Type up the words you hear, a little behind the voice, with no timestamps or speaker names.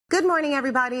Good morning,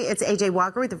 everybody. It's AJ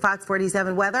Walker with the Fox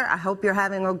 47 weather. I hope you're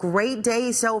having a great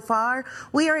day so far.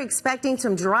 We are expecting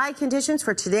some dry conditions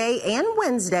for today and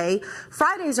Wednesday.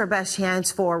 Friday's our best chance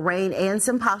for rain and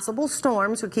some possible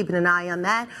storms. We're keeping an eye on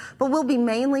that, but we'll be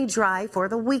mainly dry for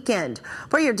the weekend.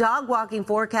 For your dog walking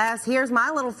forecast, here's my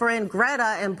little friend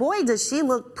Greta, and boy, does she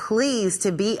look pleased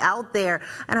to be out there.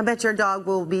 And I bet your dog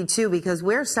will be too, because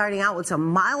we're starting out with some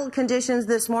mild conditions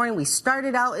this morning. We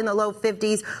started out in the low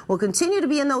 50s. We'll continue to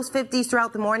be in those 50s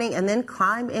throughout the morning and then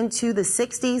climb into the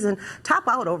 60s and top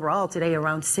out overall today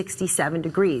around 67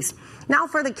 degrees. Now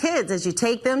for the kids, as you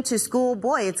take them to school,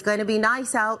 boy, it's going to be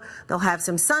nice out. They'll have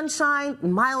some sunshine,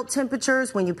 mild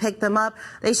temperatures when you pick them up.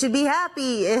 They should be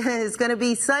happy. It's going to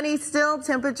be sunny still.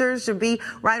 Temperatures should be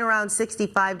right around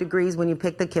 65 degrees when you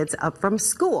pick the kids up from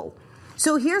school.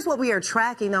 So here's what we are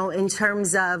tracking, though, in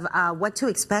terms of what to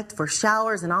expect for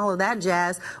showers and all of that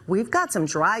jazz. We've got some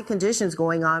dry conditions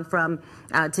going on from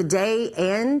today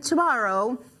and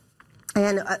tomorrow.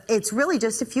 And it's really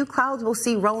just a few clouds we'll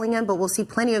see rolling in, but we'll see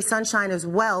plenty of sunshine as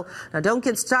well. Now, don't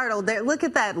get startled there. Look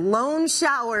at that lone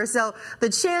shower. So the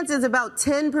chance is about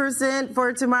 10%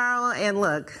 for tomorrow. And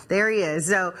look, there he is.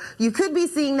 So you could be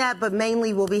seeing that, but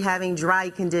mainly we'll be having dry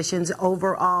conditions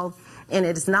overall. And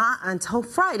it's not until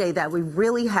Friday that we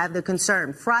really have the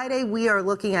concern. Friday, we are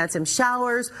looking at some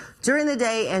showers during the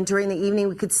day and during the evening.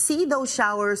 We could see those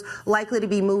showers likely to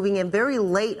be moving in very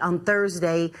late on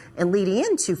Thursday and leading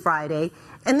into Friday.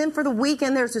 And then for the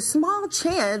weekend, there's a small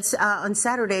chance on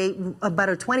Saturday, about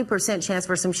a 20% chance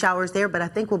for some showers there. But I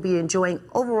think we'll be enjoying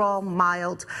overall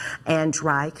mild and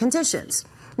dry conditions.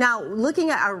 Now, looking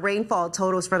at our rainfall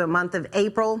totals for the month of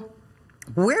April,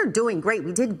 we're doing great.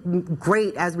 We did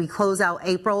great as we close out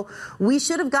April. We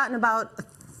should have gotten about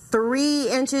 3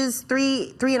 inches,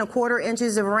 three and a quarter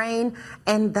inches of rain,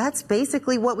 and that's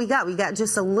basically what we got. We got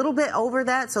just a little bit over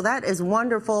that, so that is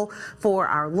wonderful for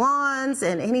our lawns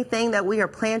and anything that we are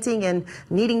planting and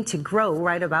needing to grow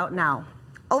right about now.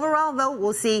 Overall, though,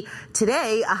 we'll see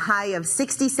today a high of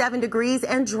 67 degrees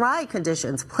and dry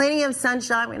conditions. Plenty of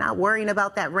sunshine. We're not worrying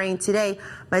about that rain today.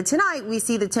 But tonight, we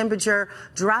see the temperature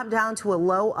drop down to a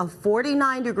low of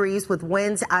 49 degrees with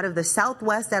winds out of the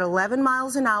southwest at 11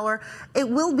 miles an hour. It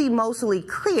will be mostly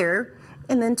clear.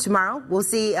 And then tomorrow, we'll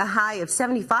see a high of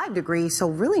 75 degrees, so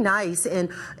really nice. And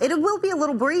it will be a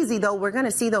little breezy, though. We're going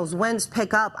to see those winds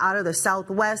pick up out of the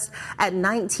southwest at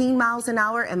 19 miles an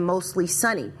hour and mostly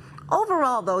sunny.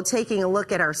 Overall, though, taking a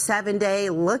look at our 7-day,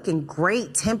 looking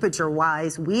great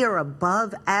temperature-wise. We are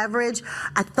above average.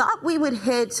 I thought we would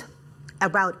hit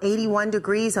about 81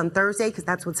 degrees on Thursday because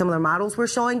that's what some of the models were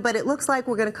showing, but it looks like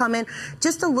we're going to come in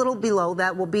just a little below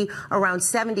that. We'll be around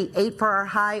 78 for our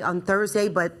high on Thursday,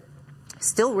 but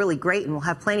still really great, and we'll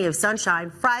have plenty of sunshine.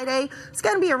 Friday, it's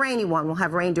going to be a rainy one. We'll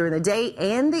have rain during the day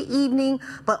and the evening,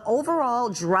 but overall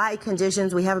dry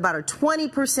conditions. We have about a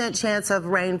 20% chance of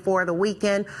rain for the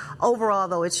weekend. Overall,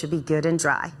 though, it should be good and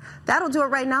dry. That'll do it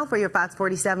right now for your Fox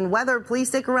 47 weather. Please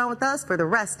stick around with us for the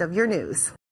rest of your news.